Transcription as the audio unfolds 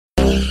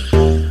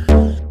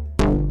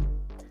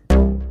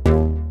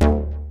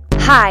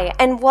Hi,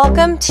 and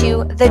welcome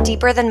to the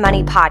Deeper Than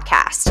Money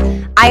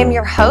podcast. I am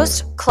your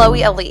host,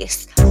 Chloe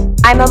Elise.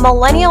 I'm a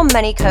millennial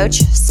money coach,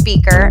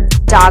 speaker,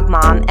 dog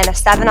mom, and a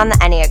 7 on the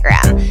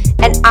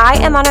Enneagram, and I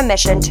am on a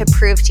mission to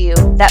prove to you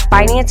that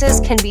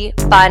finances can be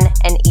fun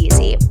and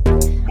easy.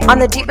 On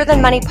the Deeper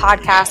Than Money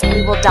podcast,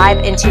 we will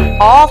dive into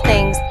all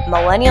things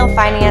millennial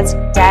finance,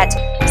 debt,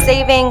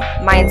 saving,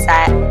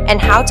 mindset, and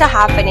how to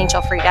have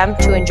financial freedom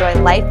to enjoy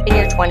life in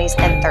your 20s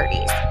and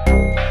 30s.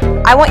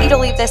 I want you to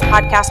leave this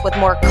podcast with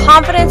more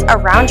confidence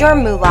around your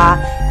moolah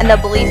and the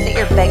belief that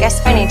your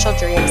biggest financial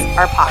dreams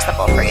are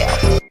possible for you.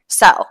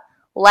 So,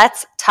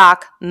 let's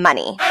talk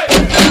money.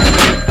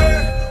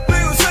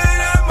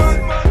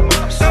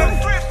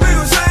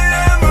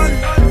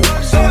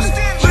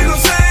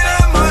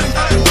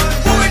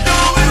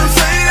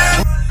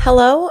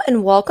 Hello,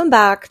 and welcome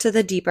back to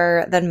the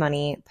Deeper Than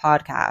Money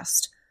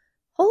podcast.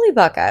 Holy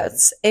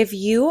buckets, if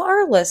you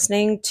are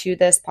listening to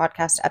this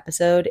podcast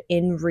episode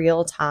in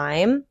real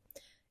time,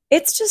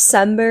 it's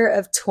December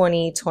of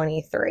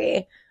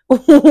 2023,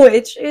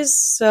 which is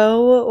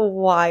so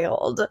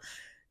wild.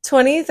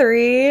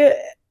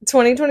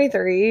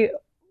 2023,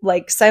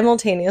 like,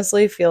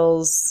 simultaneously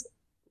feels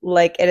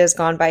like it has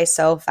gone by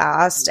so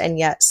fast, and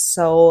yet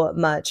so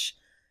much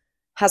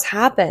has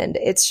happened.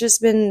 It's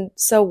just been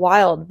so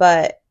wild,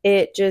 but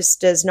it just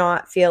does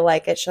not feel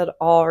like it should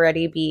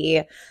already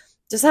be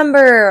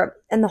December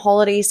and the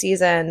holiday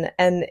season.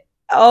 And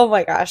oh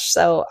my gosh,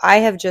 so I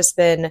have just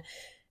been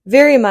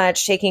very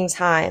much taking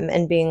time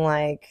and being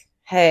like,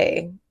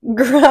 hey,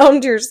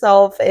 ground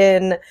yourself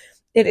in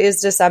it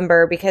is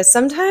December, because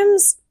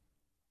sometimes,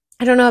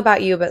 I don't know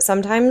about you, but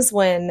sometimes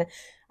when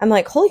I'm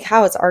like, holy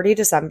cow, it's already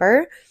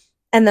December,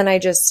 and then I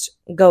just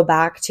go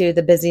back to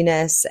the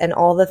busyness and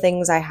all the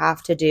things I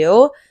have to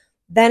do,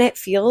 then it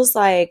feels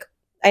like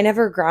I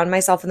never ground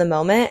myself in the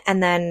moment,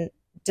 and then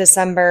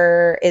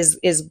December is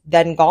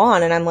then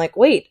gone, and I'm like,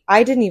 wait,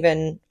 I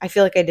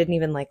feel like I didn't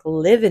even like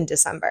live in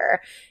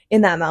December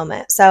in that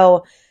moment.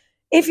 So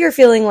if you're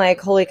feeling like,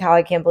 holy cow,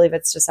 I can't believe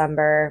it's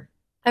December,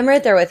 I'm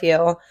right there with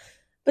you.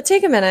 But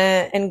take a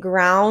minute and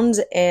ground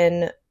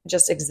in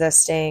just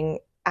existing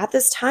at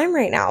this time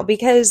right now.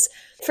 Because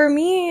for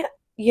me,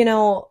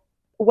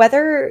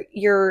 whether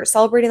you're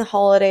celebrating the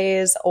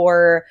holidays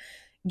or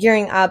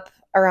gearing up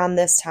around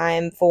this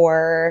time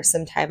for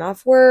some time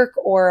off work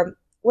or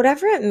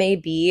whatever it may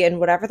be, and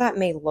whatever that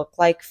may look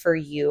like for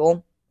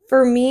you,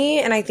 for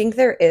me, and I think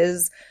there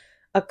is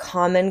a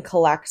common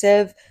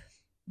collective,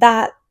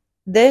 that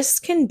this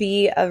can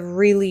be a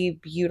really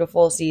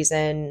beautiful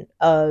season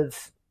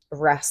of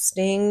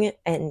resting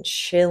and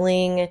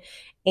chilling,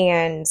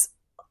 and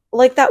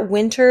like that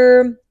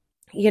winter,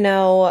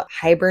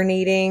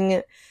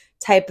 hibernating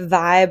type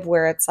vibe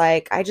where it's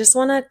like, I just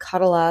want to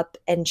cuddle up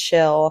and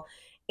chill.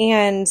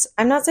 And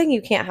I'm not saying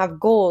you can't have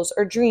goals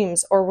or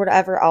dreams or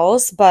whatever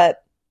else,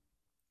 but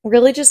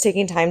really just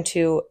taking time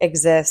to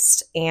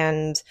exist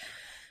and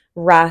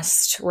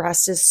rest.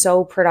 Rest is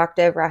so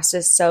productive. Rest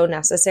is so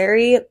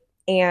necessary.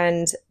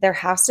 And there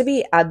has to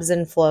be ebbs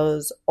and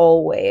flows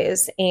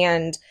always.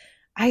 And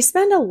I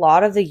spend a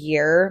lot of the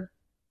year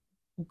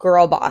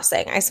girl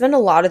bossing. I spend a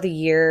lot of the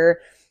year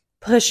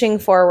pushing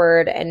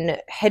forward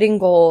and hitting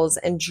goals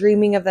and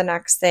dreaming of the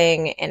next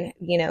thing and,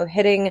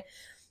 hitting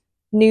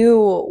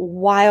new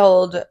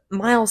wild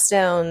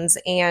milestones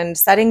and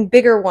setting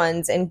bigger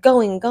ones and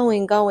going.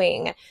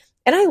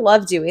 And I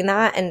love doing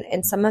that.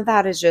 And some of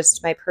that is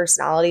just my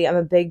personality. I'm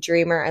a big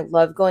dreamer. I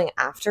love going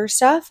after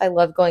stuff. I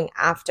love going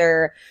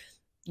after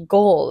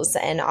goals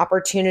and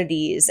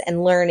opportunities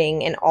and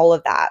learning and all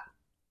of that.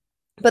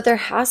 But there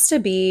has to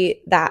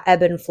be that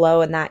ebb and flow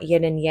and that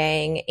yin and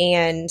yang.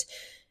 And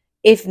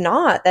if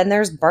not, then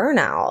there's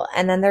burnout,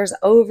 and then there's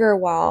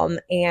overwhelm,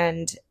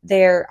 and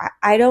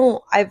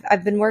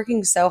I've been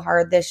working so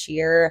hard this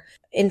year,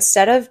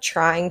 instead of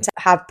trying to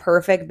have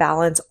perfect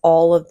balance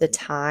all of the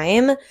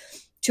time,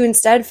 to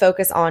instead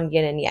focus on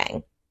yin and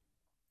yang,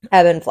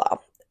 ebb and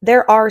flow.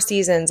 There are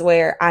seasons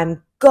where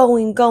I'm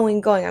going.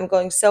 I'm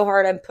going so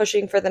hard. I'm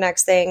pushing for the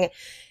next thing,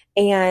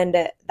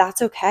 and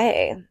that's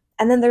okay.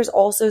 And then there's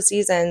also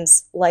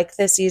seasons like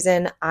this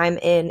season I'm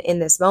in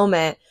this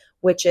moment,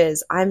 which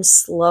is I'm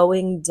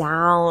slowing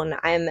down.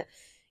 I'm,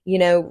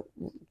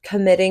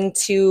 committing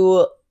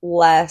to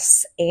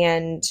less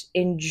and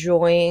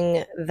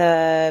enjoying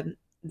the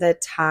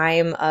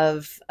time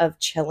of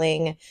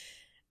chilling.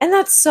 And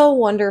that's so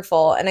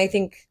wonderful. And I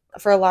think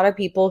for a lot of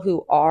people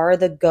who are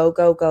the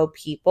go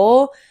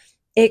people,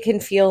 it can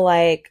feel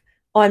like,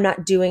 oh, I'm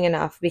not doing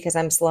enough because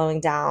I'm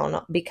slowing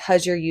down,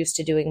 because you're used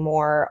to doing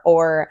more,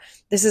 or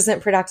this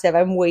isn't productive,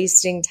 I'm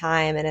wasting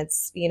time. And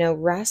it's,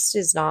 rest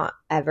is not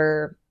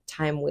ever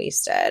time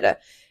wasted.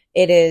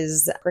 It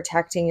is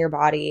protecting your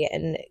body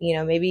and,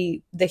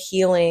 maybe the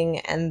healing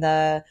and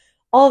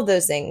all of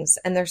those things.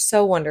 And they're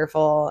so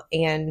wonderful.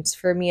 And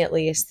for me, at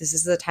least, this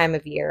is the time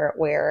of year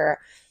where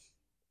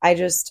I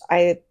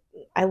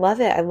love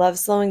it. I love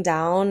slowing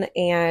down,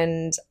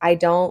 and I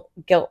don't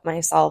guilt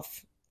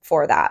myself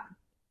for that.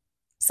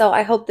 So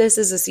I hope this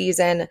is a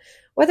season,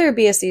 whether it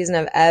be a season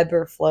of ebb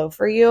or flow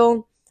for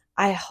you,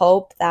 I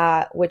hope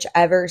that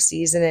whichever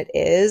season it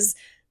is,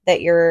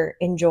 that you're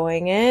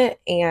enjoying it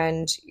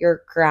and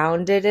you're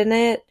grounded in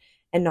it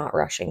and not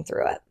rushing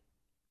through it.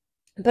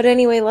 But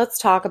anyway, let's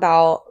talk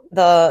about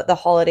the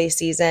holiday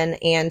season,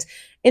 and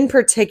in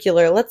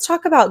particular, let's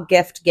talk about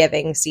gift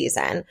giving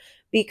season,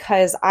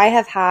 because I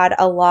have had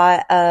a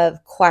lot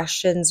of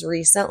questions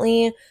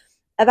recently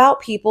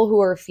about people who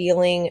are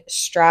feeling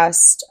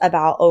stressed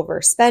about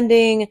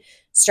overspending,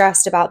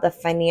 stressed about the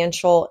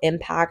financial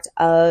impact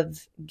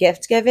of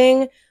gift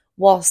giving,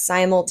 while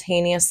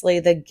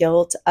simultaneously the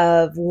guilt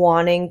of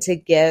wanting to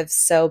give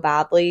so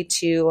badly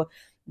to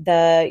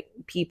the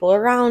people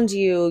around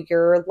you,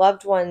 your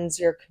loved ones,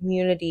 your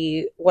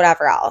community,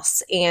 whatever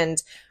else,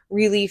 and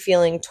really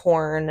feeling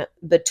torn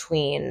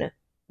between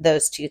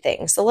those two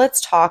things. So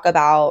let's talk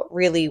about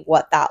really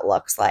what that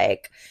looks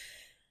like,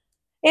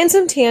 and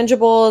some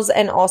tangibles,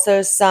 and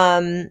also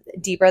some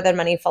deeper than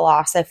money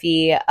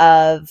philosophy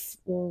of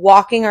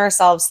walking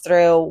ourselves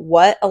through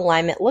what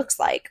alignment looks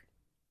like.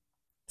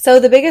 So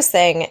the biggest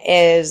thing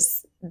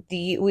is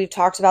we've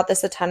talked about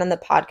this a ton on the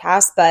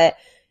podcast, but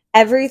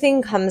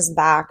everything comes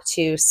back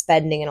to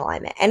spending in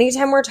alignment.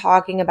 Anytime we're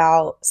talking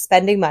about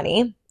spending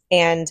money,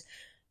 and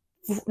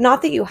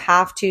not that you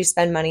have to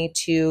spend money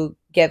to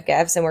give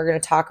gifts, and we're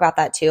going to talk about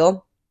that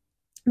too,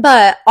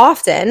 but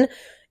often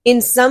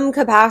in some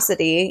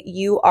capacity,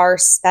 you are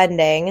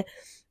spending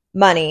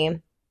money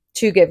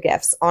to give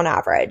gifts on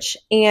average.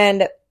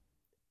 And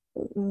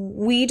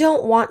we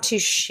don't want to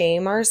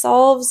shame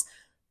ourselves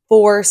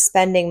for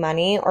spending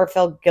money or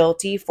feel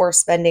guilty for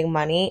spending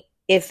money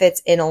if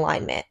it's in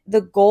alignment.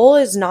 The goal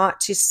is not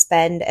to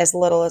spend as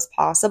little as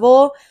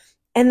possible.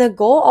 And the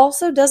goal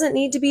also doesn't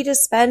need to be to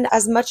spend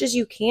as much as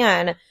you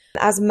can,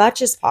 as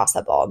much as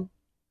possible.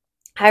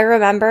 I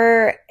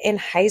remember in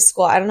high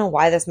school, I don't know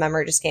why this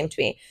memory just came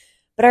to me,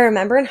 but I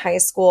remember in high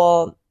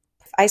school,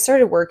 I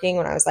started working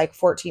when I was like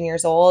 14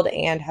 years old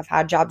and have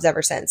had jobs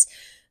ever since.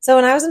 So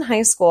when I was in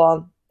high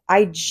school,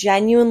 I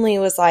genuinely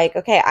was like,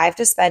 okay, I have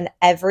to spend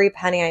every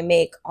penny I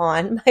make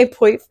on my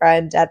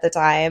boyfriend at the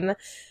time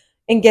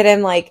and get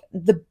him like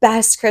the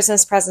best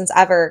Christmas presents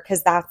ever,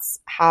 because that's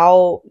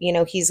how,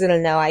 he's going to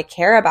know I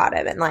care about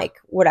him and like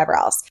whatever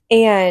else.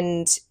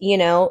 And,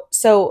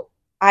 so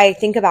I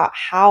think about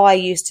how I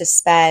used to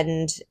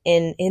spend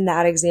in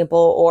that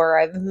example, or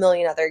I have a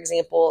million other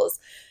examples,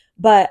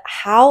 but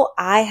how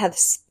I have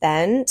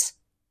spent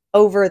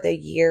over the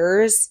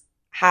years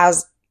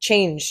has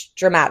changed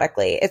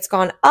dramatically. It's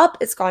gone up,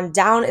 it's gone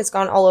down, it's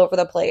gone all over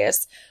the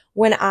place.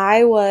 When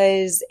I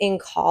was in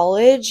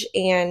college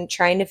and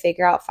trying to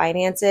figure out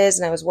finances,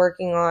 and I was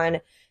working on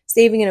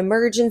saving an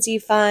emergency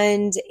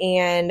fund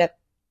and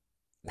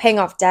paying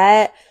off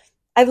debt,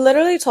 I've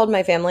literally told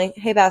my family,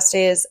 hey,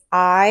 besties,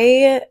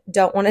 I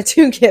don't want to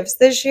do gifts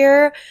this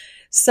year.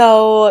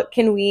 So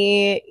can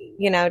we,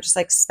 just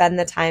like spend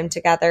the time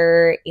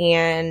together,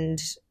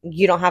 and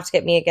you don't have to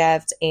get me a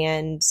gift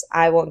and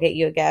I won't get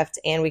you a gift,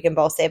 and we can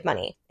both save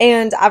money.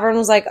 And everyone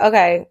was like,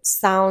 okay,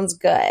 sounds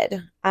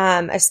good.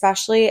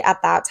 Especially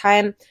at that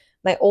time,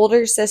 my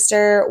older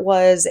sister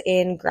was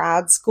in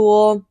grad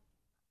school,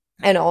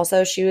 and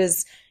also she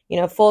was,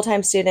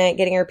 full-time student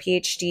getting her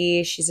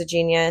PhD. She's a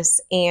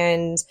genius,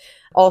 and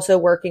also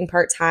working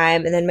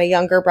part-time. And then my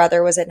younger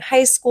brother was in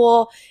high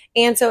school.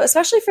 And so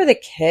especially for the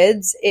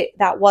kids,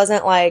 that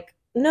wasn't like,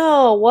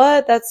 no,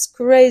 what? That's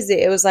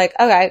crazy. It was like,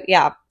 okay,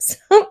 yeah,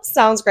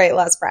 sounds great.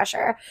 Less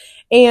pressure.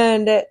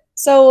 And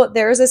so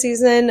there was a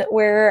season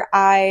where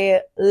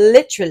I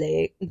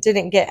literally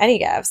didn't get any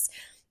gifts.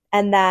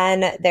 And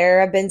then there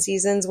have been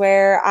seasons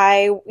where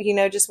I,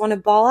 just want to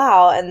ball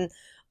out and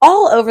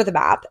all over the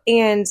map.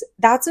 And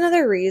that's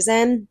another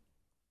reason.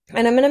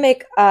 And I'm going to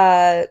make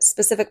a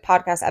specific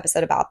podcast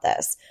episode about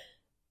this.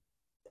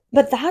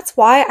 But that's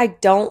why I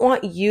don't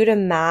want you to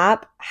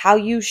map how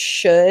you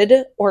should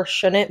or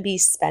shouldn't be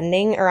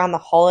spending around the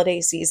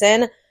holiday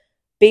season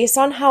based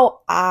on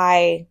how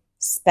I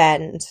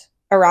spend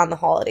around the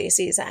holiday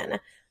season.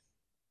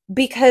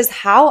 Because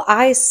how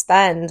I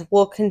spend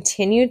will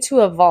continue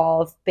to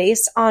evolve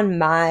based on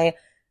my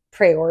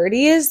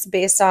priorities,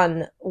 based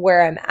on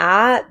where I'm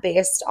at,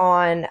 based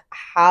on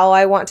how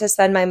I want to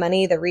spend my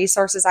money, the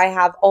resources I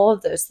have, all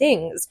of those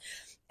things.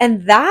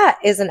 And that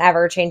is an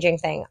ever-changing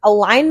thing.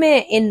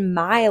 Alignment in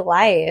my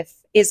life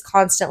is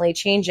constantly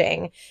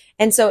changing.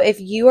 And so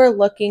if you are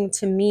looking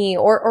to me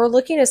or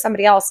looking to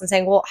somebody else and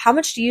saying, well, how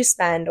much do you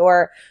spend?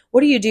 Or what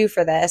do you do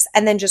for this?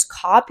 And then just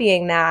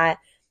copying that,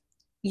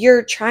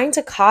 you're trying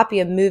to copy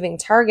a moving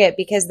target,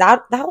 because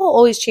that will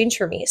always change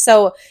for me.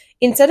 So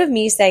instead of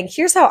me saying,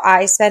 here's how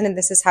I spend and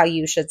this is how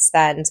you should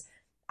spend,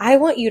 I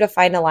want you to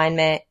find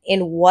alignment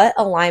in what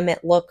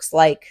alignment looks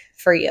like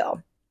for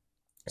you.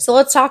 So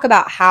let's talk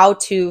about how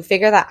to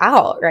figure that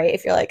out, right?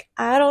 If you're like,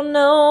 I don't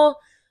know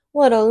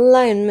what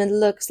alignment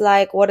looks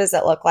like, what does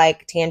it look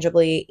like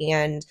tangibly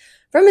and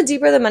from a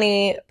deeper than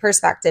money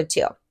perspective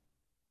too?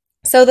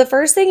 So the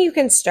first thing you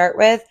can start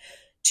with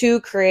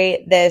to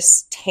create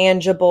this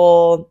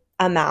tangible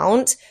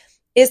amount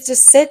is to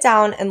sit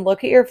down and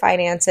look at your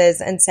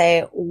finances and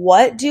say,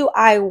 what do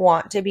I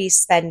want to be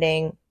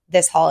spending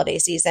this holiday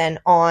season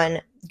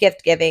on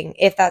gift giving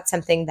if that's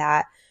something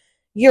that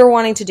you're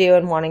wanting to do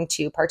and wanting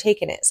to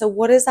partake in it. So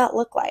what does that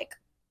look like?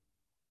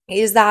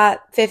 Is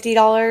that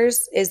 $50?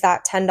 Is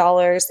that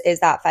 $10? Is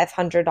that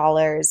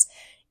 $500?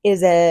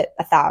 Is it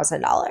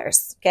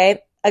 $1,000?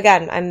 Okay.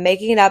 Again, I'm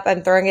making it up.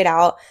 I'm throwing it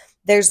out.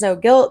 There's no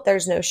guilt.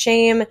 There's no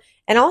shame.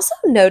 And also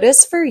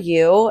notice for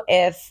you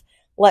if,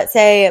 let's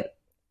say,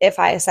 if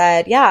I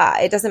said, yeah,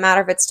 it doesn't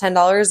matter if it's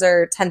 $10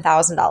 or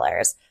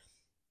 $10,000.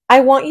 I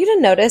want you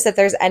to notice if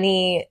there's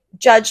any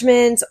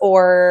judgment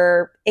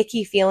or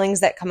icky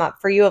feelings that come up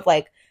for you of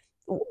like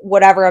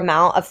whatever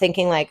amount of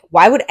thinking like,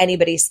 why would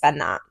anybody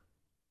spend that?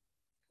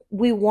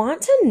 We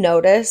want to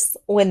notice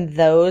when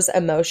those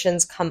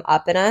emotions come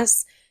up in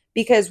us,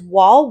 because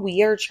while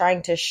we are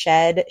trying to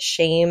shed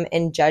shame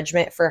and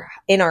judgment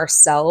in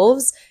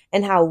ourselves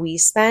and how we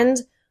spend,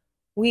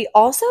 we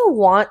also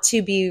want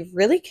to be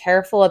really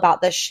careful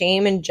about the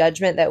shame and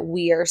judgment that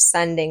we are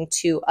sending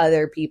to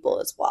other people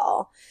as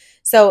well.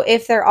 So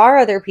if there are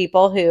other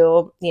people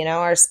who,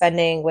 are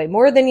spending way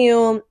more than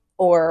you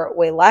or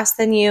way less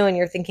than you, and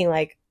you're thinking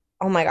like,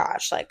 oh my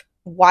gosh, like,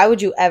 why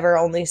would you ever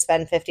only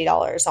spend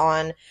 $50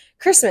 on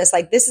Christmas?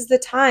 Like, this is the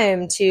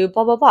time to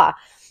blah, blah, blah.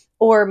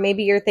 Or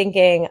maybe you're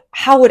thinking,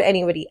 how would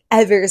anybody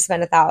ever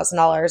spend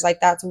 $1,000? Like,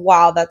 that's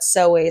wow, that's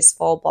so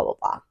wasteful, blah, blah,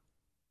 blah.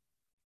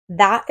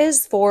 That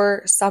is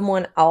for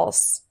someone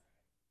else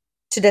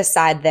to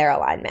decide their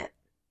alignment.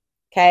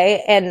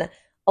 Okay. And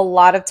a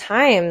lot of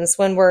times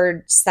when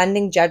we're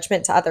sending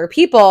judgment to other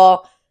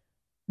people,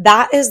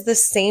 that is the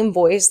same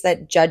voice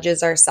that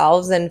judges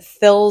ourselves and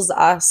fills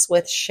us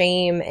with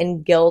shame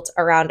and guilt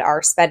around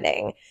our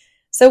spending.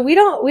 So we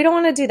don't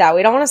want to do that.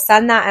 We don't want to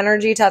send that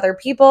energy to other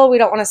people. We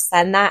don't want to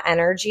send that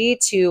energy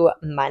to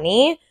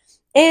money,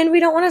 and we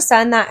don't want to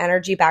send that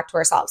energy back to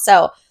ourselves.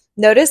 So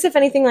notice if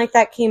anything like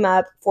that came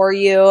up for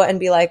you and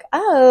be like,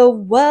 oh,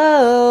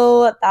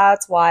 whoa,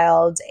 that's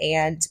wild,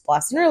 and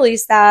bless and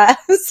release that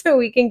so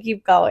we can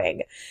keep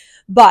going.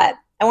 But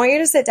I want you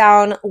to sit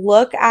down,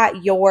 look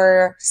at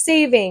your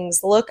savings,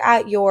 look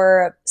at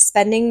your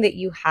spending that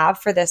you have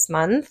for this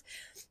month,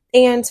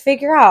 and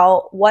figure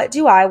out, what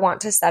do I want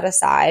to set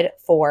aside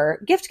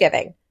for gift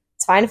giving?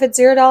 It's fine if it's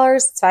 $0.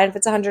 It's fine if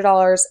it's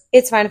 $100.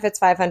 It's fine if it's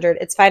 $500.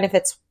 It's fine if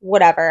it's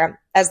whatever,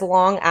 as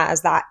long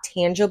as that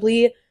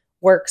tangibly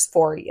works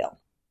for you.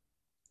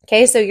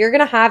 Okay, so you're going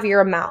to have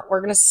your amount.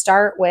 We're going to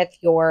start with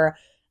your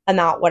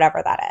amount,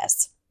 whatever that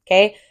is.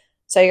 Okay,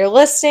 so you're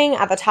listing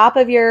at the top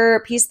of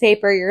your piece of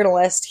paper, you're going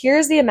to list,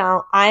 here's the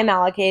amount I'm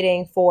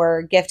allocating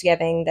for gift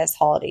giving this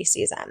holiday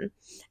season.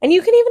 And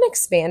you can even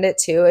expand it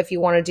too if you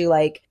want to do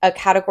like a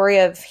category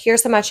of,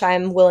 here's how much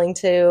I'm willing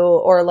to,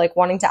 or like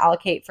wanting to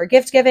allocate for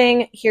gift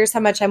giving. Here's how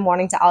much I'm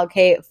wanting to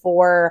allocate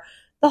for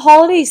the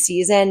holiday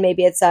season.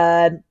 Maybe it's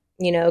a,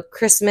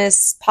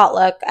 Christmas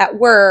potluck at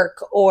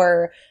work,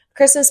 or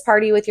Christmas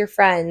party with your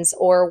friends,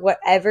 or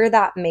whatever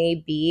that may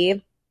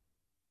be.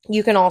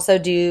 You can also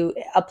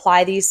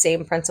apply these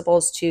same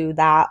principles to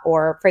that,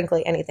 or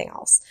frankly, anything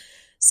else.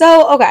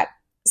 So, okay.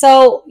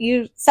 So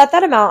you set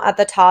that amount at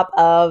the top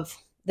of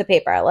the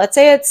paper. Let's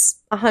say it's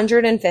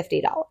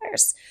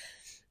 $150.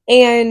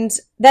 And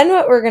then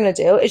what we're going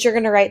to do is you're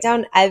going to write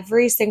down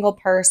every single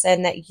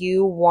person that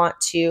you want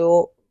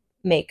to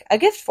make a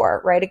gift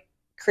for,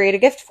 create a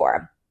gift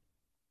for.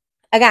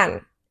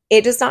 Again,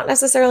 it does not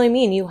necessarily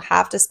mean you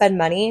have to spend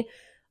money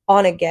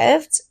on a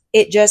gift.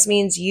 It just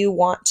means you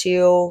want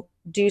to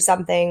do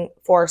something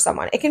for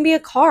someone. It can be a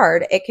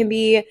card. It can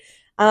be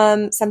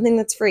something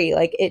that's free.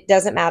 Like, it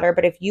doesn't matter.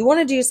 But if you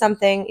want to do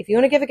something, if you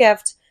want to give a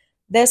gift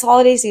this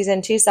holiday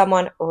season to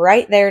someone,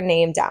 write their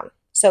name down.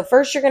 So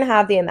first you're going to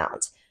have the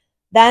amount.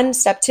 Then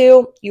step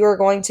 2, you are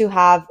going to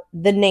have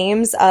the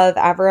names of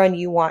everyone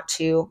you want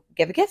to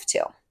give a gift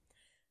to.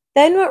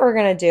 Then what we're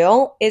going to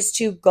do is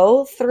to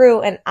go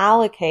through and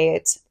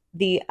allocate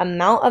the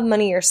amount of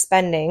money you're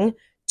spending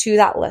to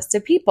that list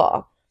of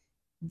people.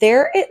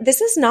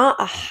 This is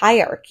not a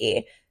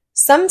hierarchy.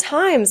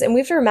 Sometimes, and we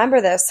have to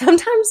remember this,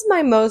 sometimes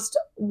my most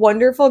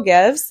wonderful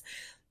gifts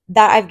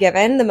that I've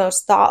given, the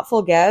most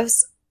thoughtful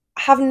gifts,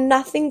 have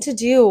nothing to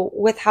do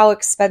with how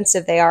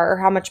expensive they are or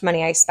how much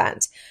money I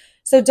spent.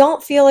 So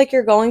don't feel like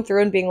you're going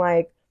through and being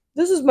like,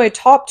 this is my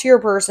top tier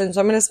person,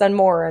 so I'm going to spend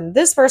more. And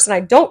this person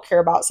I don't care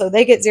about, so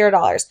they get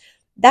 $0.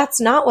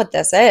 That's not what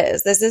this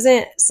is. This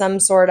isn't some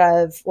sort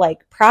of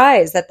like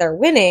prize that they're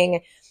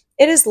winning.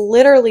 It is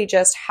literally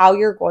just how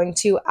you're going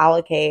to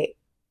allocate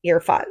your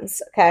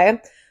funds.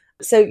 Okay.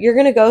 So you're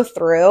going to go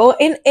through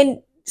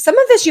and some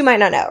of this you might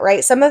not know,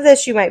 right? Some of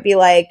this you might be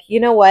like, you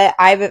know what?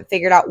 I haven't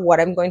figured out what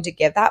I'm going to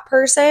give that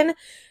person.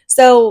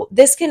 So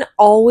this can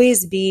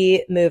always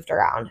be moved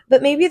around.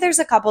 But maybe there's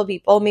a couple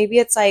people, maybe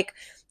it's like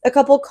a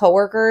couple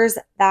coworkers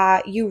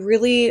that you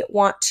really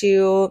want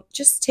to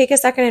just take a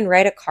second and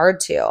write a card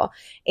to.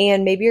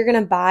 And maybe you're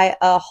going to buy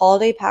a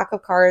holiday pack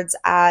of cards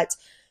at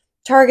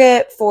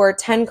Target for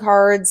 10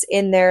 cards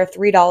in their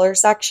 $3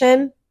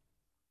 section.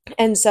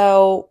 And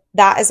so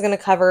that is going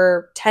to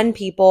cover 10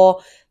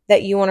 people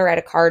that you want to write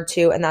a card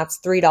to, and that's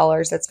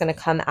 $3 that's going to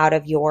come out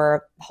of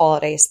your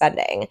holiday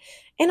spending.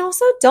 And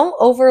also don't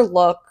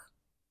overlook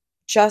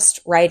just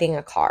writing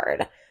a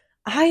card.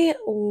 I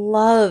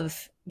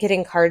love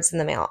getting cards in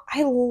the mail.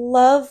 I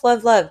love,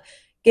 love, love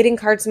getting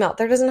cards in the mail.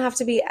 There doesn't have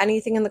to be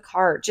anything in the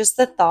card. Just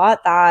the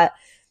thought that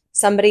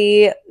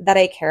somebody that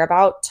I care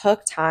about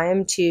took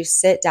time to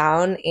sit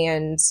down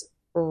and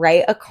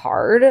write a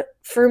card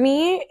for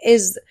me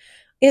is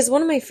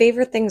one of my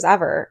favorite things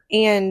ever.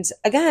 And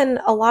again,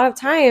 a lot of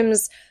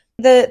times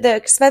the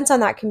expense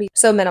on that can be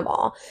so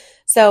minimal.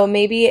 So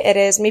maybe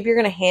you're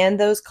going to hand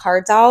those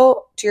cards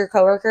out to your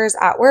coworkers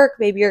at work.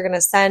 Maybe you're going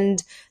to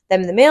send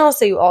them in the mail.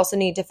 So you also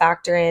need to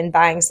factor in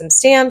buying some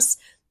stamps.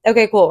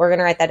 Okay, cool. We're going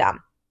to write that down.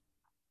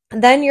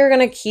 Then you're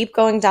going to keep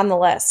going down the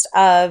list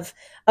of,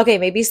 okay,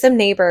 maybe some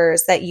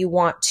neighbors that you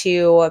want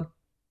to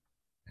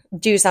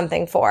do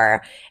something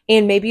for.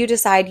 And maybe you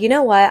decide, you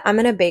know what, I'm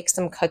going to bake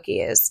some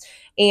cookies.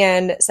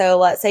 And so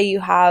let's say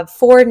you have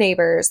 4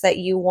 neighbors that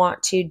you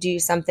want to do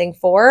something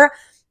for.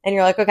 And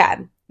you're like, okay,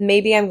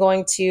 maybe I'm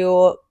going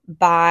to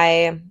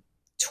buy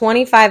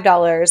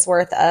 $25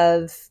 worth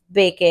of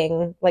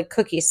baking, like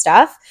cookie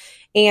stuff.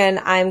 And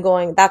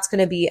that's going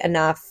to be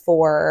enough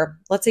for,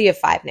 let's say you have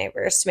 5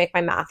 neighbors to make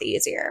my math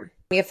easier.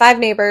 We have 5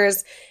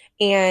 neighbors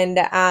and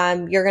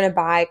you're going to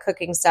buy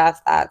cooking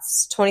stuff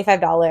that's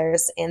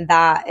 $25. And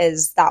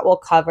that will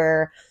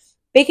cover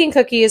baking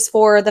cookies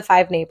for the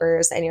 5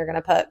 neighbors. And you're going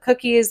to put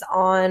cookies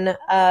on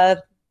a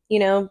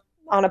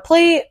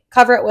plate,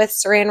 cover it with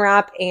saran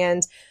wrap,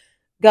 and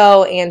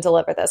go and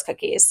deliver those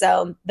cookies.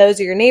 So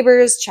those are your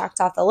neighbors checked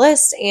off the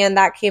list, and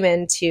that came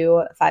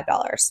into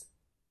 $5.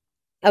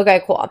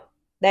 Okay, cool.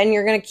 Then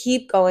you're going to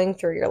keep going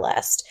through your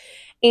list.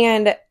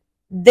 And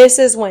this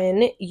is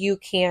when you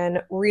can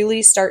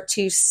really start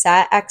to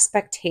set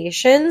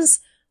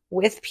expectations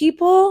with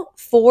people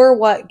for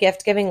what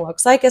gift giving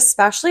looks like,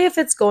 especially if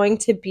it's going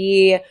to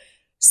be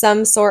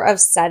some sort of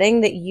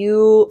setting that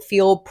you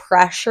feel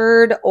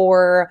pressured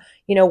or,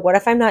 what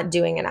if I'm not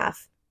doing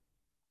enough?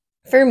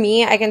 For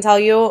me, I can tell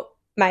you,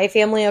 my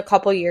family a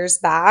couple years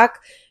back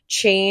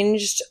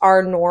changed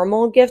our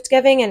normal gift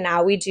giving, and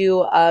now we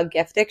do a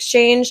gift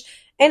exchange.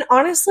 And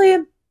honestly,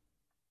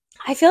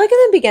 I feel like in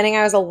the beginning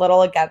I was a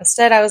little against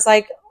it. I was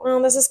like,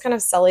 well, this is kind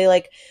of silly.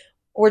 Like,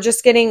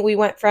 we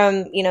went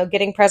from,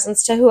 getting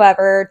presents to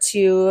whoever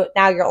to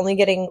now you're only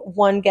getting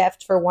one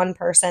gift for one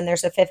person.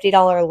 There's a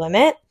 $50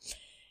 limit.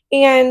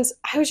 And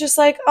I was just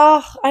like,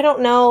 oh, I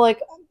don't know. Like,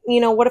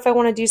 what if I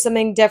want to do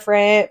something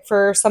different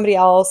for somebody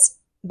else?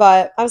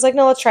 But I was like,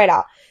 no, let's try it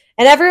out.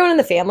 And everyone in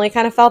the family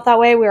kind of felt that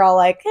way. We were all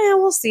like,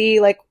 we'll see.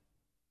 Like,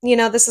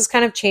 this is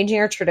kind of changing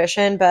our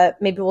tradition, but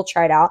maybe we'll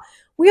try it out.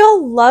 We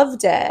all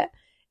loved it.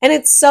 And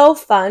it's so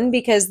fun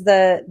because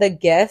the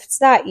gifts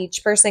that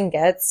each person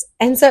gets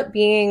ends up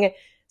being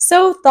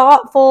so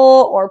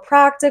thoughtful or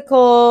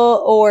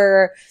practical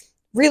or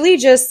really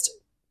just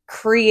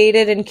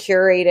created and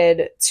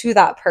curated to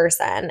that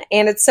person.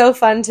 And it's so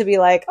fun to be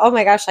like, oh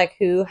my gosh, like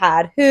who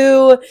had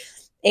who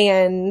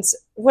and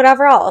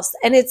whatever else.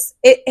 And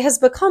it has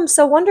become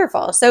so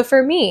wonderful. So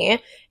for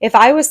me, if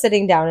I was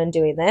sitting down and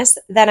doing this,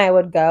 then I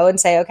would go and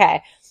say,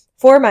 okay,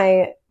 for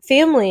my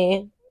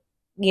family,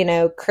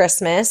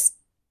 Christmas,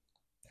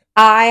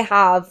 I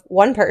have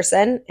one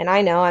person and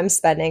I know I'm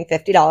spending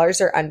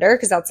 $50 or under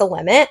because that's a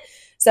limit.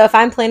 So if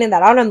I'm planning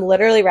that out, I'm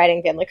literally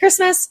writing family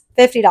Christmas,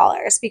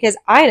 $50, because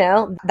I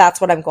know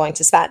that's what I'm going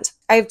to spend.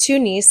 I have 2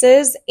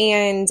 nieces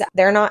and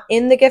they're not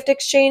in the gift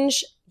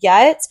exchange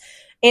yet.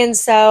 And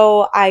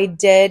so I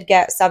did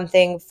get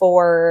something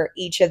for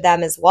each of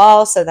them as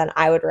well. So then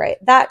I would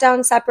write that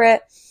down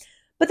separate.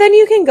 But then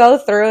you can go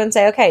through and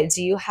say, okay,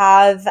 do you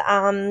have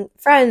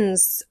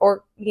friends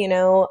or,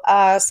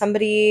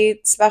 somebody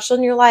special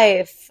in your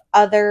life,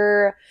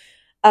 other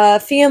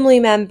family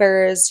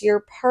members,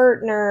 your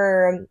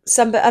partner,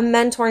 a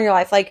mentor in your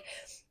life, like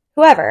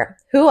whoever,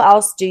 who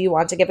else do you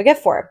want to give a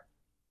gift for?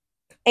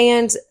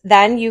 And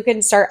then you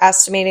can start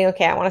estimating,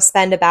 okay, I want to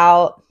spend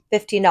about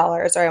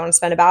 $15 or I want to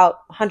spend about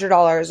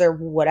 $100 or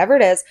whatever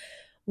it is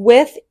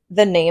with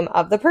the name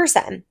of the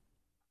person.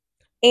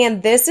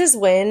 And this is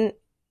when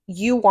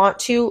you want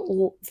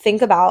to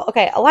think about,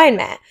 okay,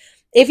 alignment.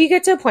 If you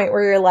get to a point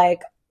where you're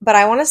like, but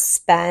I want to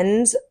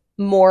spend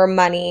more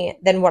money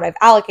than what I've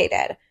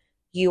allocated,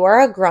 you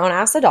are a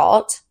grown-ass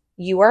adult.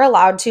 You are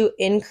allowed to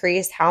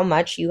increase how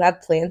much you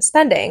have planned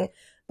spending.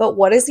 But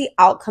what is the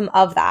outcome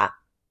of that?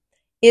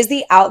 Is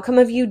the outcome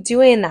of you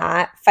doing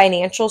that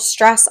financial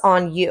stress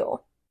on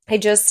you? I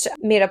just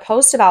made a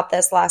post about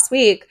this last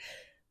week,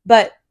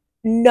 but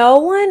no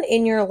one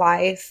in your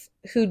life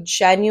who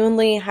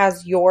genuinely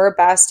has your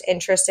best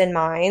interest in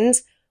mind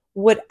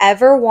would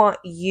ever want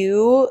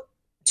you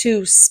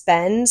to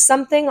spend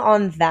something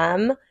on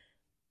them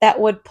that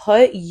would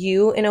put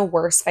you in a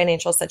worse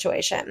financial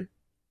situation.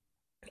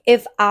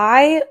 If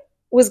I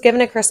was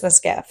given a Christmas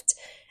gift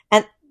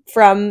and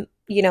from,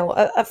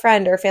 a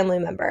friend or family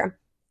member,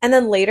 and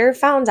then later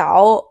found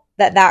out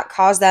that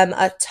caused them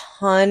a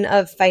ton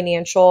of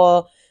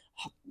financial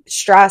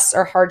stress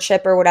or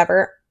hardship or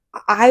whatever,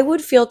 I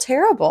would feel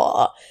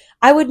terrible.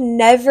 I would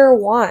never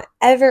want,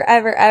 ever,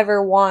 ever,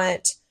 ever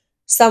want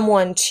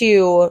someone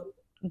to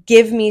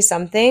give me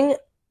something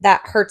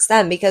that hurts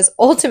them, because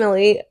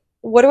ultimately,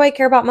 what do I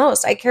care about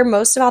most? I care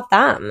most about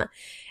them.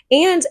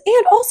 And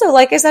also,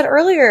 like I said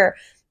earlier,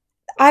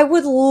 I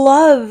would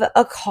love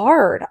a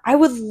card. I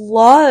would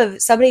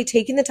love somebody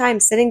taking the time,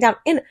 sitting down.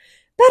 And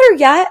better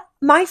yet,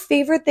 my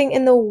favorite thing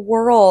in the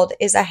world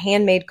is a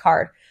handmade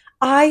card.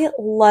 I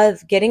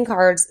love getting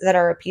cards that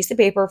are a piece of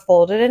paper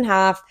folded in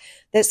half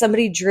that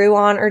somebody drew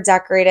on or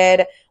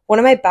decorated. One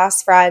of my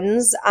best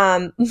friends,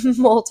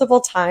 multiple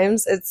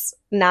times, it's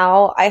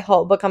now, I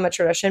hope, become a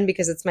tradition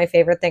because it's my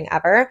favorite thing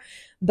ever.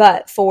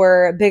 But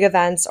for big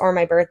events or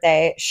my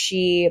birthday,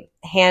 she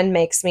hand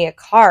makes me a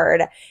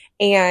card.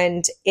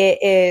 And it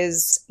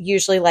is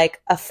usually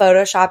like a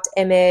photoshopped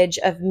image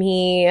of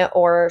me,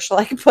 or she'll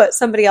like put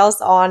somebody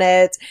else on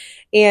it.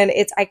 And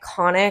it's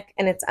iconic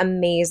and it's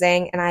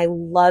amazing. And I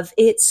love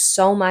it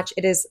so much.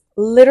 It is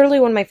literally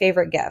one of my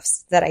favorite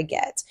gifts that I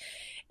get.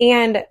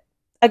 And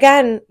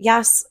again,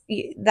 yes,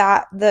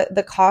 that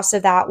the cost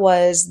of that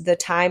was the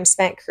time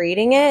spent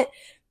creating it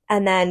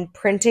and then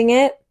printing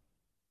it.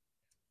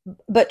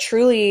 But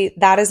truly,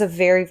 that is a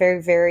very,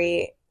 very,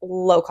 very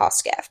low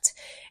cost gift.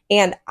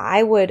 And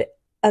I would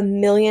a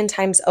million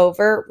times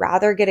over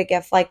rather get a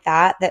gift like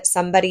that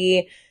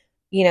somebody,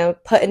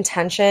 put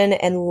intention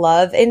and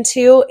love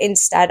into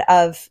instead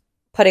of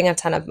putting a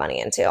ton of money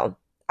into.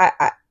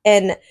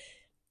 And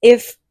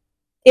if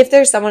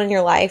there's someone in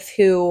your life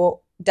who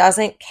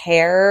doesn't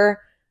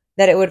care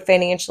that it would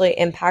financially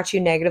impact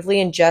you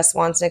negatively and just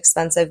wants an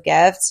expensive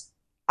gift,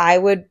 I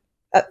would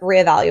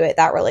reevaluate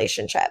that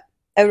relationship.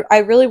 I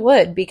really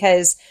would,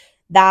 because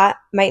that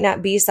might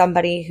not be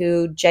somebody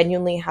who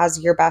genuinely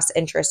has your best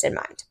interest in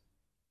mind.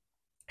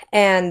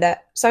 And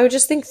so I would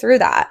just think through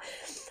that.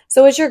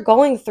 So as you're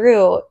going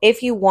through,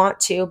 if you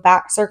want to,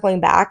 circling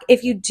back,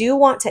 if you do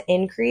want to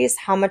increase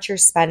how much you're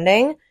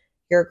spending,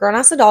 you're a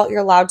grown-ass adult, you're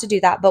allowed to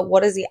do that, but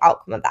what is the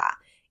outcome of that?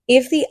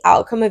 If the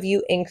outcome of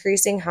you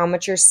increasing how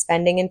much you're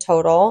spending in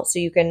total, so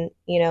you can,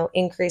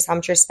 increase how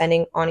much you're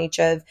spending on each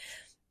of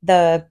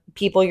the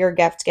people you're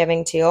gift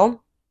giving to,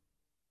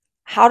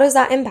 how does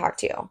that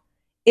impact you?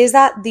 Is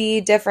that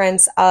the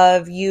difference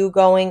of you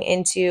going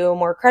into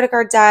more credit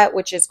card debt,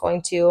 which is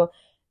going to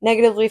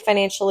negatively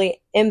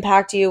financially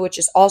impact you, which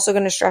is also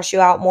going to stress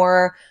you out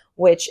more,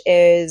 which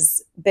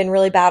is been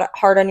really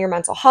hard on your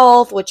mental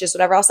health, which is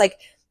whatever else? Like,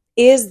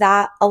 is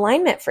that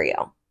alignment for you?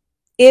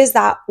 Is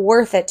that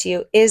worth it to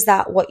you? Is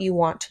that what you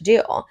want to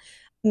do?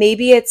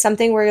 Maybe it's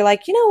something where you're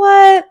like, you know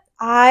what?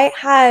 I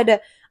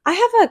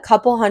have a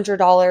couple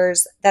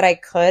 $100s that I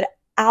could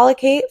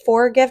allocate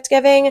for gift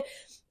giving,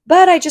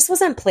 but I just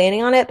wasn't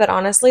planning on it. But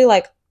honestly,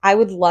 like, I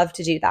would love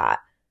to do that.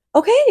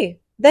 Okay.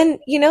 Then,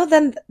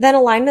 then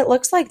alignment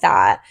looks like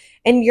that,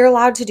 and you're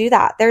allowed to do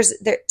that.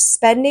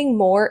 Spending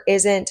more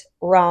isn't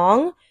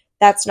wrong.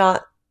 That's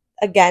not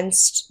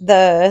against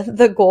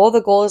the goal.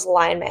 The goal is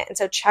alignment. And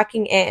so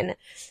checking in.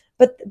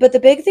 But the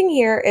big thing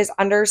here is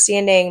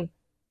understanding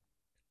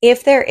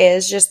if there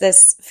is just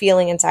this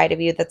feeling inside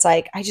of you that's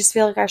like, I just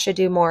feel like I should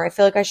do more. I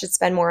feel like I should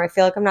spend more. I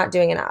feel like I'm not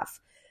doing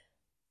enough.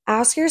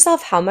 Ask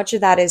yourself how much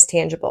of that is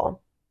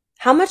tangible.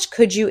 How much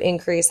could you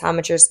increase how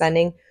much you're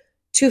spending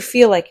to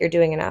feel like you're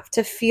doing enough,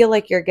 to feel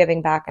like you're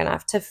giving back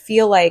enough, to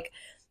feel like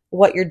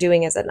what you're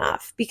doing is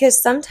enough?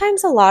 Because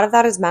sometimes a lot of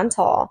that is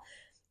mental.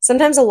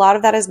 Sometimes a lot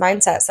of that is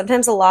mindset.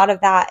 Sometimes a lot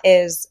of that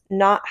has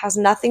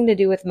nothing to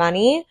do with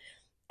money.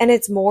 And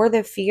it's more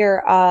the fear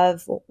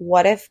of,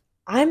 what if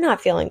I'm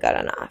not feeling good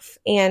enough?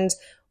 And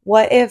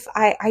what if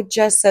I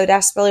just so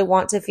desperately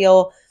want to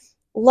feel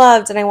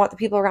loved, and I want the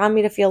people around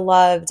me to feel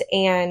loved,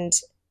 and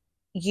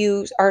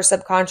you are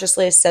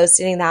subconsciously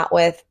associating that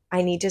with,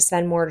 I need to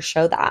spend more to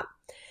show that.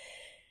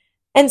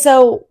 And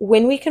so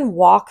when we can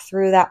walk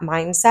through that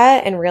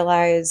mindset and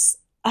realize,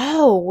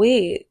 oh,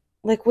 wait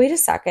a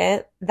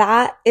second,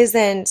 that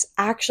isn't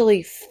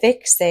actually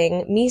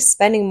fixing me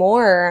spending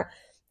more,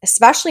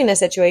 especially in a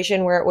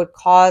situation where it would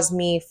cause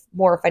me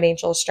more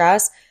financial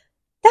stress.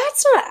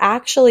 That's not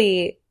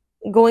actually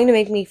going to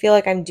make me feel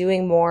like I'm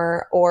doing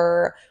more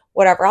or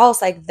whatever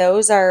else. Like,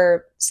 those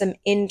are some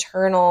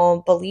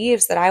internal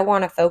beliefs that I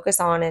want to focus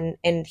on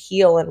and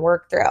heal and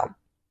work through.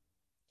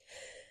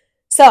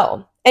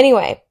 So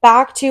anyway,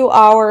 back to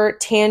our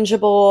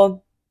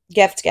tangible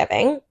gift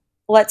giving.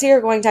 Let's say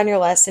you're going down your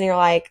list and you're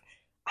like,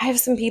 I have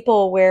some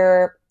people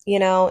where,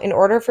 in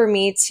order for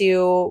me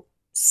to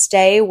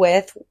stay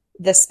with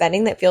the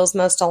spending that feels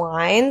most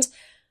aligned,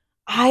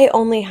 I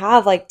only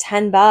have like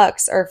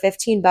 $10 or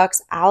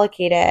 $15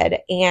 allocated,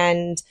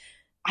 and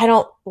I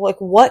don't, like,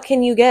 what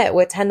can you get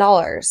with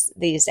 $10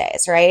 these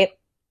days, right?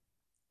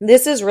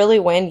 This is really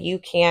when you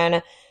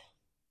can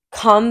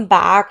come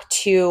back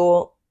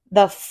to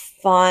the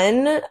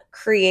fun,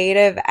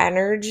 creative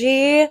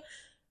energy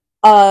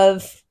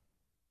of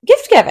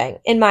gift giving,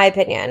 in my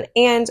opinion,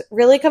 and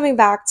really coming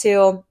back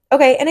to,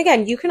 okay, and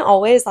again, you can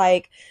always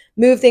like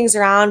move things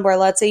around where,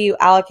 let's say you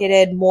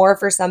allocated more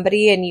for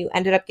somebody and you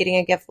ended up getting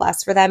a gift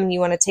less for them, and you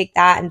want to take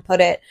that and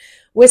put it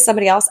with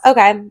somebody else.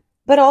 Okay.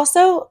 But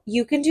also,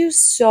 you can do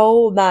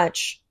so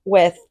much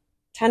with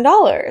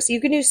 $10. You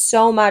can do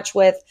so much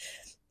with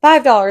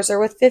 $5 or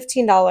with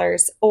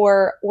 $15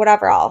 or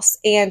whatever else.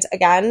 And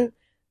again,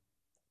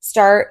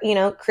 start,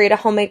 create a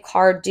homemade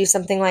card, do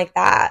something like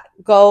that.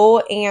 Go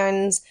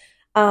and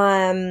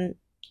thrifting.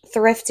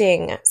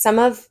 Some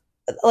of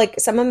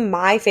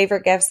my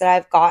favorite gifts that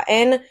I've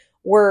gotten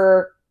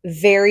were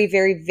very,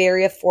 very,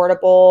 very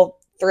affordable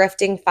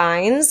thrifting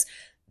finds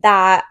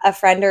that a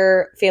friend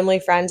or family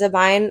friend of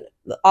mine,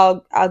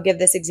 I'll give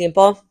this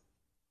example.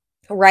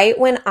 Right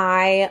when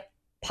I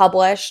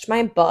published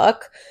my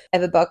book, I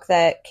have a book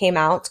that came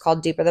out. It's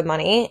called Deeper Than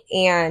Money,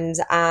 and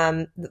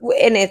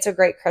it's a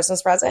great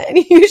Christmas present. And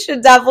you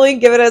should definitely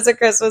give it as a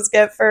Christmas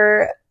gift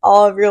for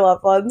all of your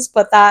loved ones.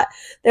 But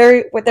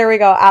there we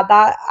go. Add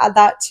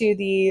that to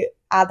the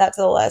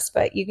list.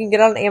 But you can get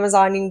it on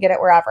Amazon. You can get it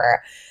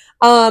wherever.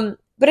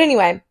 But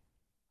anyway,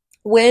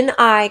 when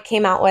I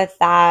came out with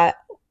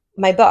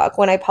my book,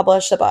 when I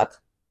published the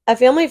book, a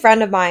family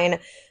friend of mine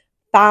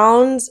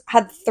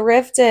had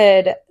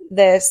thrifted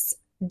this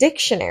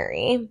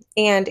dictionary,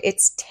 and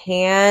it's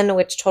tan,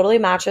 which totally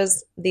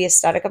matches the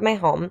aesthetic of my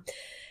home.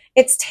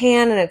 It's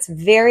tan and it's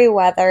very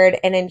weathered,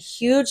 and in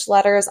huge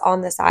letters on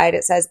the side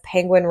it says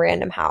Penguin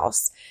Random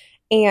House.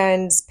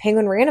 And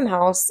Penguin Random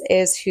House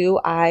is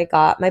who I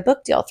got my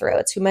book deal through.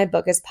 It's who my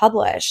book is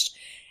published.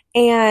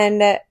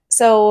 And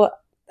so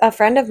a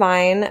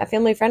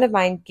family friend of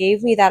mine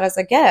gave me that as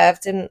a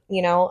gift, and,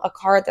 a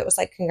card that was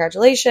like,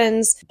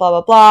 congratulations, blah,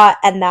 blah, blah.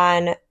 And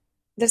then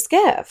this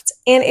gift.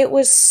 And it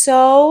was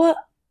so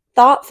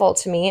thoughtful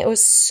to me. It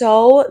was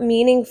so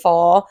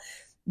meaningful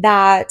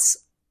that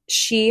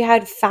she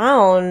had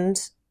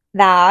found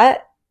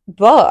that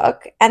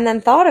book and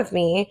then thought of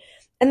me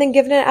and then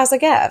given it as a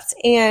gift.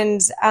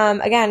 And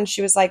again,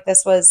 she was like, it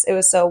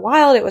was so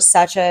wild. It was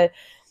an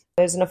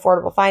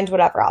affordable find,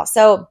 whatever else.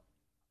 So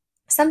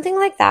something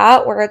like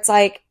that, where it's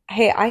like,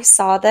 hey, I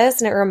saw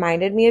this and it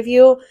reminded me of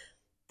you.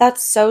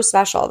 That's so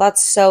special.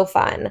 That's so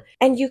fun.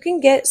 And you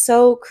can get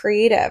so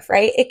creative,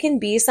 right? It can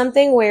be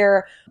something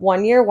where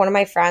one year, one of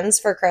my friends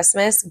for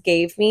Christmas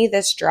gave me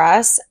this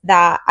dress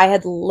that I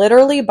had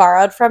literally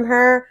borrowed from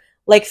her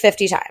like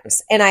 50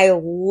 times. And I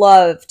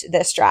loved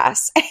this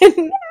dress.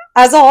 And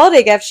as a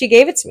holiday gift, she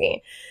gave it to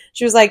me.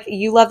 She was like,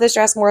 you love this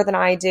dress more than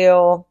I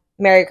do.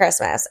 Merry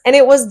Christmas. And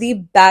it was the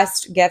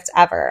best gift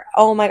ever.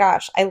 Oh my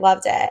gosh, I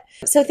loved it.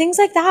 So things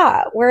like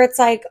that, where it's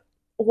like,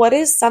 what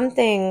is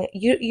something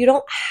you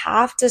don't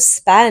have to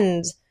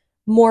spend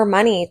more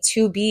money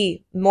to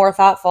be more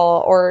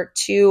thoughtful or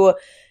to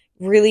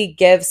really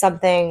give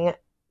something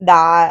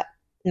that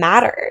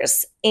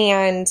matters.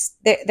 And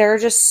there are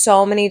just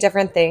so many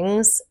different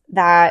things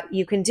that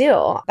you can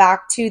do.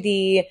 Back to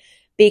the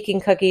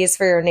baking cookies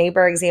for your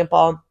neighbor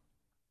example.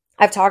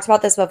 I've talked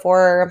about this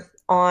before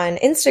on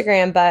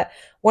Instagram, but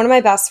one of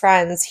my best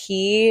friends,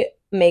 he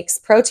makes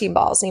protein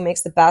balls. He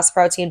makes the best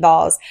protein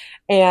balls.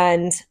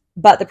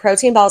 But the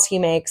protein balls he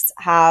makes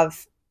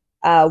have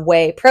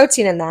whey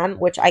protein in them,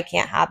 which I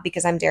can't have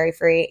because I'm dairy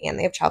free, and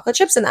they have chocolate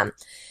chips in them.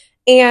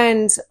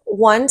 And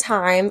one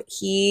time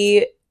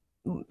he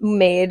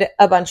made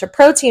a bunch of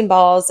protein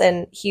balls,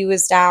 and he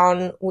was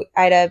down.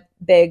 I had a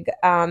big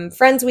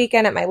friends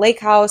weekend at my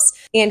lake house,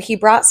 and he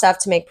brought stuff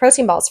to make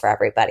protein balls for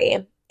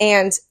everybody.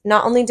 And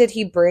not only did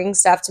he bring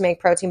stuff to make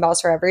protein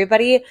balls for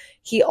everybody,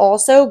 he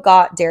also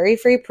got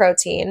dairy-free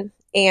protein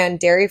and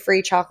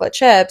dairy-free chocolate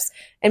chips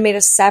and made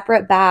a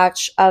separate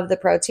batch of the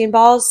protein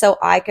balls so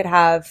I could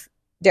have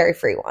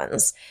dairy-free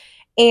ones.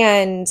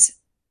 And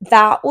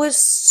that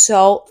was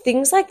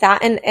things like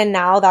that. And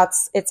now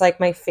it's like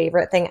my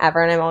favorite thing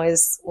ever. And I'm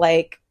always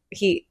like,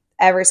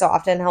 every so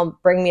often he'll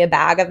bring me a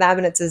bag of them,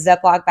 and it's a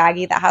Ziploc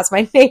baggie that has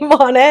my name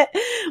on it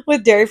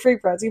with dairy-free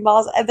protein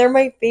balls. And they're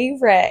my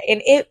favorite.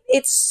 And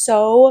it's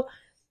so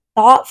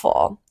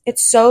thoughtful.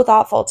 It's so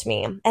thoughtful to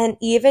me. And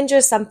even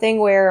just something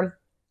where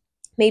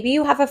maybe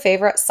you have a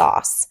favorite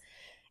sauce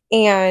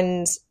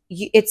and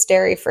it's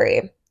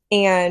dairy-free,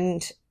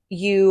 and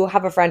you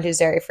have a friend who's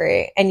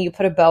dairy-free, and you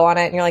put a bow on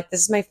it and you're like,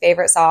 this is my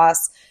favorite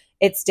sauce.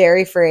 It's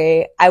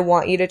dairy-free. I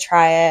want you to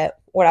try it,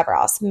 whatever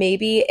else.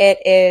 Maybe it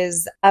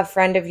is a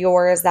friend of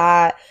yours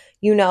that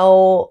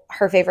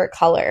her favorite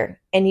color,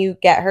 and you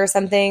get her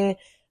something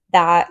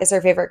that is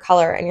her favorite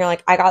color. And you're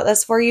like, I got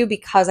this for you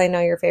because I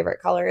know your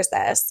favorite color is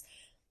this.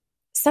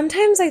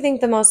 Sometimes I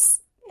think the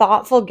most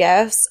thoughtful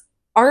gifts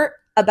aren't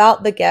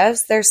about the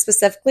gifts. They're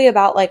specifically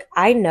about like,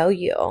 I know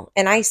you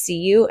and I see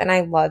you and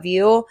I love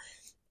you.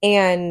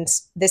 And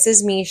this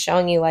is me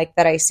showing you like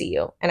that I see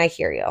you and I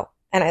hear you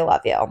and I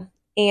love you.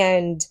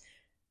 And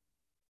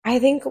I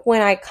think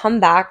when I come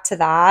back to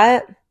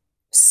that,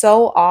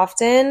 so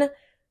often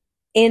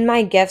in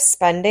my gift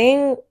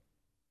spending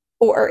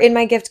or in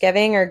my gift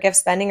giving or gift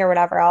spending or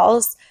whatever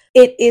else,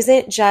 it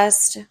isn't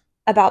just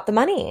about the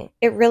money.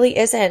 It really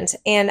isn't.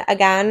 And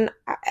again,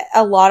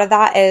 a lot of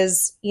that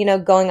is,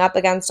 going up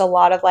against a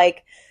lot of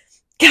like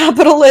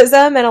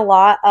capitalism and a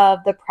lot of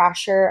the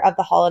pressure of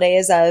the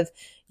holidays of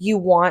you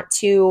want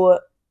to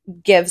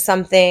give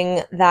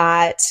something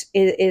that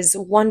is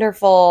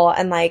wonderful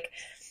and like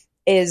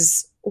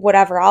is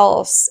whatever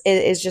else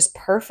is just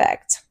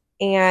perfect.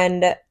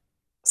 And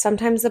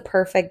sometimes the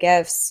perfect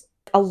gifts,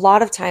 a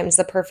lot of times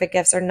the perfect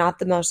gifts are not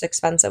the most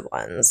expensive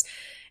ones.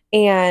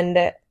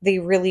 And they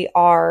really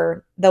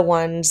are the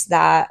ones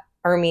that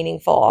are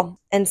meaningful.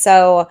 And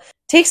so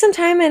take some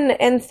time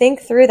and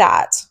think through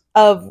that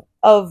of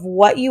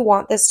what you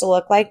want this to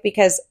look like,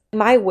 because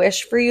my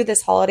wish for you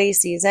this holiday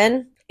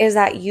season is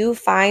that you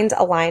find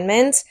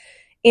alignment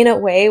in a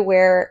way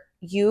where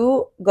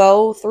you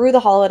go through the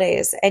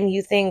holidays and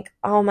you think,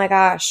 oh my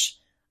gosh,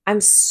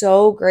 I'm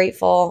so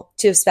grateful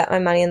to have spent my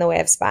money in the way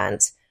I've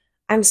spent.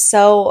 I'm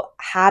so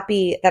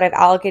happy that I've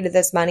allocated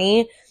this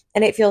money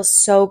and it feels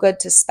so good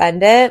to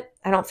spend it.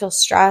 I don't feel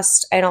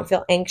stressed. I don't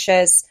feel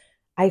anxious.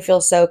 I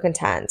feel so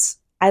content.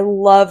 I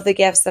love the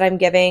gifts that I'm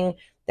giving.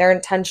 They're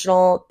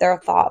intentional. They're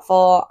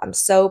thoughtful. I'm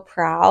so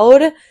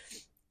proud.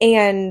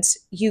 And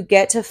you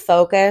get to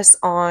focus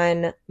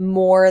on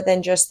more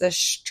than just the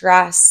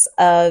stress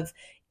of,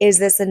 is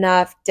this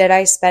enough? Did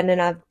I spend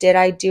enough? Did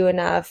I do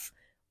enough?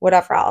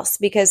 Whatever else,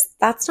 because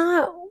that's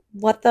not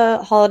what the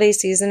holiday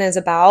season is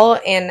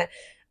about. And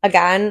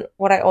again,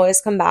 what I always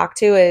come back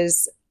to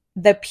is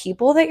the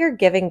people that you're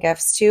giving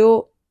gifts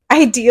to,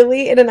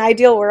 ideally, in an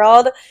ideal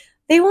world,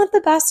 they want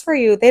the best for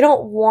you. They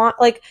don't want,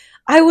 like,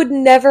 I would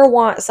never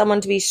want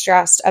someone to be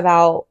stressed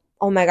about,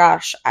 oh my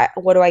gosh,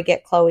 what do I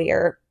get Chloe?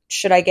 Or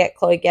should I get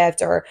Chloe a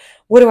gift? Or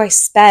what do I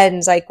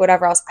spend? Like,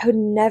 whatever else. I would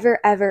never,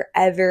 ever,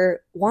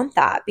 ever want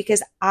that,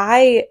 because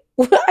I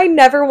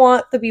never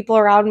want the people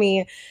around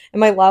me and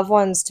my loved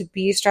ones to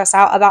be stressed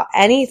out about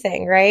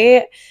anything,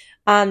 right?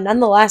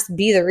 Nonetheless,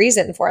 be the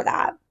reason for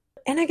that.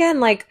 And again,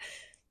 like,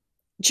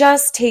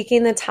 just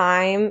taking the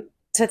time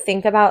to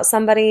think about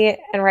somebody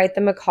and write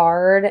them a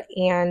card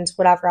and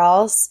whatever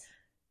else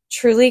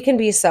truly can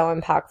be so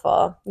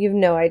impactful. You have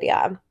no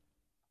idea.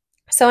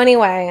 So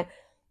anyway,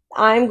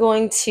 I'm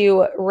going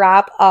to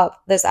wrap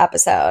up this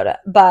episode,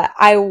 but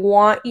I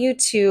want you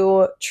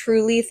to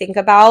truly think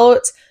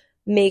about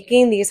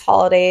making these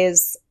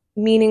holidays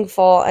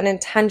meaningful and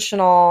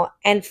intentional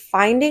and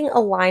finding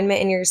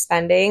alignment in your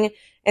spending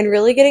and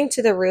really getting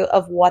to the root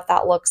of what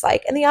that looks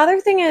like. And the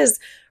other thing is,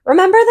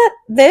 remember that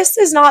this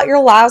is not your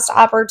last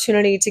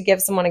opportunity to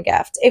give someone a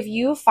gift. If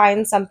you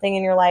find something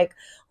and you're like,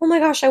 oh my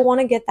gosh, I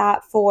want to get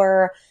that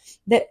for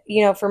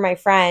for my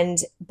friend,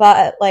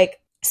 but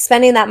like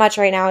spending that much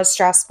right now is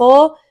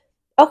stressful.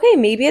 Okay,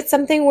 maybe it's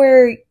something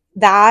where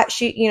that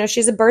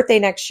she's a birthday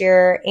next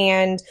year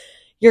and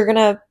you're going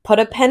to put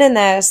a pin in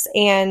this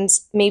and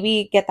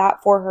maybe get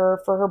that for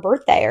her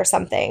birthday or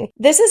something.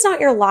 This is not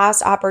your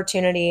last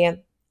opportunity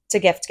to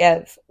gift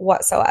give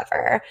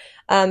whatsoever.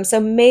 So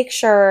make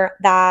sure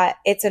that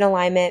it's in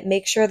alignment,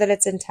 make sure that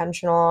it's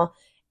intentional.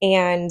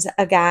 And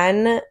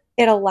again,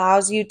 it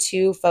allows you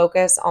to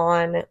focus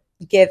on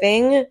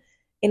giving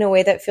in a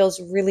way that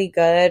feels really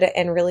good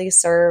and really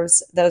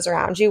serves those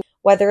around you,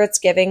 whether it's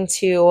giving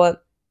to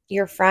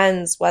your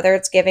friends, whether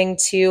it's giving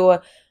to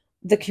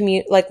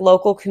the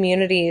local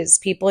communities,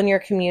 people in your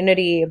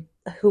community,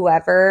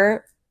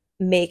 whoever.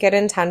 Make it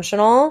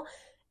intentional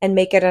and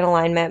make it in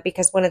alignment,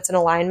 because when it's in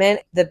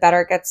alignment, the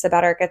better it gets, the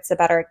better it gets, the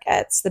better it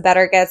gets. The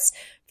better it gets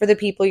for the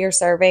people you're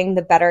serving,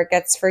 the better it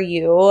gets for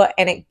you,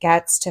 and it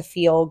gets to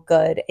feel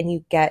good and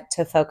you get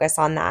to focus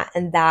on that.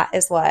 And that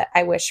is what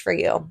I wish for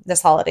you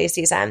this holiday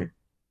season.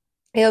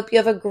 I hope you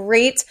have a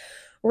great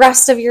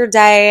rest of your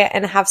day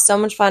and have so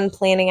much fun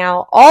planning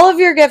out all of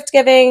your gift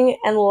giving,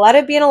 and let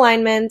it be in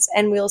alignment.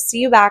 And we'll see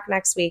you back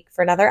next week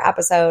for another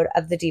episode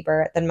of the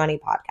Deeper Than Money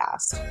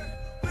podcast.